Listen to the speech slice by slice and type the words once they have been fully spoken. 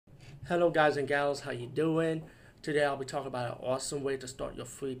Hello, guys and gals. How you doing? Today I'll be talking about an awesome way to start your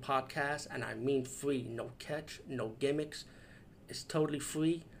free podcast, and I mean free. No catch, no gimmicks. It's totally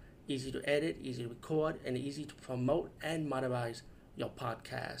free, easy to edit, easy to record, and easy to promote and monetize your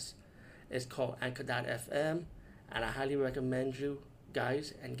podcast. It's called Anchor.fm, and I highly recommend you,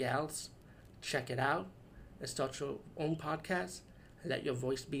 guys and gals, check it out and start your own podcast and let your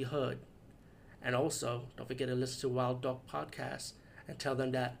voice be heard. And also, don't forget to listen to Wild Dog Podcast and tell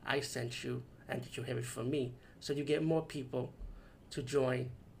them that I sent you and that you hear it from me. So you get more people to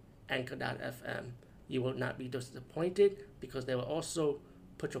join Anchor.fm. You will not be disappointed because they will also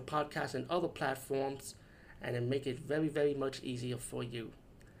put your podcast in other platforms and then make it very, very much easier for you.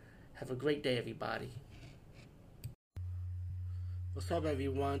 Have a great day, everybody. What's up,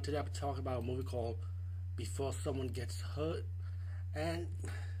 everyone? Today I'm talking about a movie called Before Someone Gets Hurt. And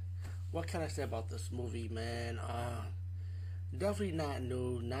what can I say about this movie, man? Definitely not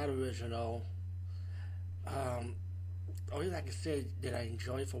new, not original. Only I can say that I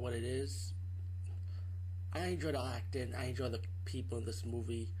enjoy it for what it is. I enjoy the acting. I enjoy the people in this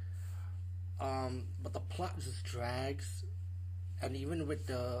movie. But the plot just drags, and even with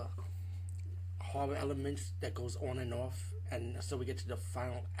the horror elements that goes on and off, and so we get to the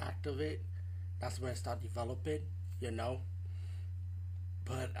final act of it. That's when it starts developing, you know.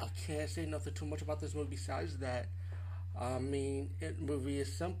 But I can't say nothing too much about this movie besides that. I mean, the movie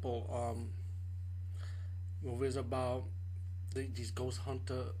is simple. Movie is about these ghost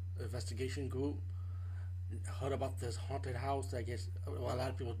hunter investigation group heard about this haunted house that gets a lot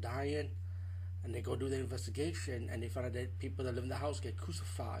of people dying, and they go do the investigation, and they find out that people that live in the house get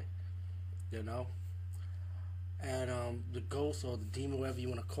crucified, you know. And the ghost or the demon, whatever you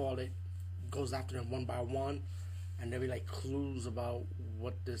want to call it, goes after them one by one, and there be like clues about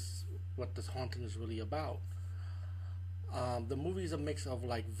what this haunting is really about. The movie is a mix of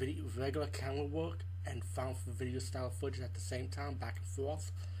like regular camera work and found video style footage at the same time, back and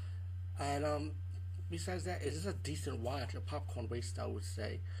forth. And besides that, it is a decent watch, a popcorn waste, I would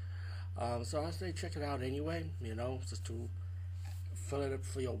say. So I say check it out anyway, you know, just to fill it up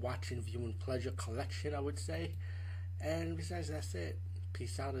for your watching, viewing pleasure collection, I would say. And besides, that's it.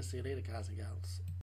 Peace out and see you later, guys and gals.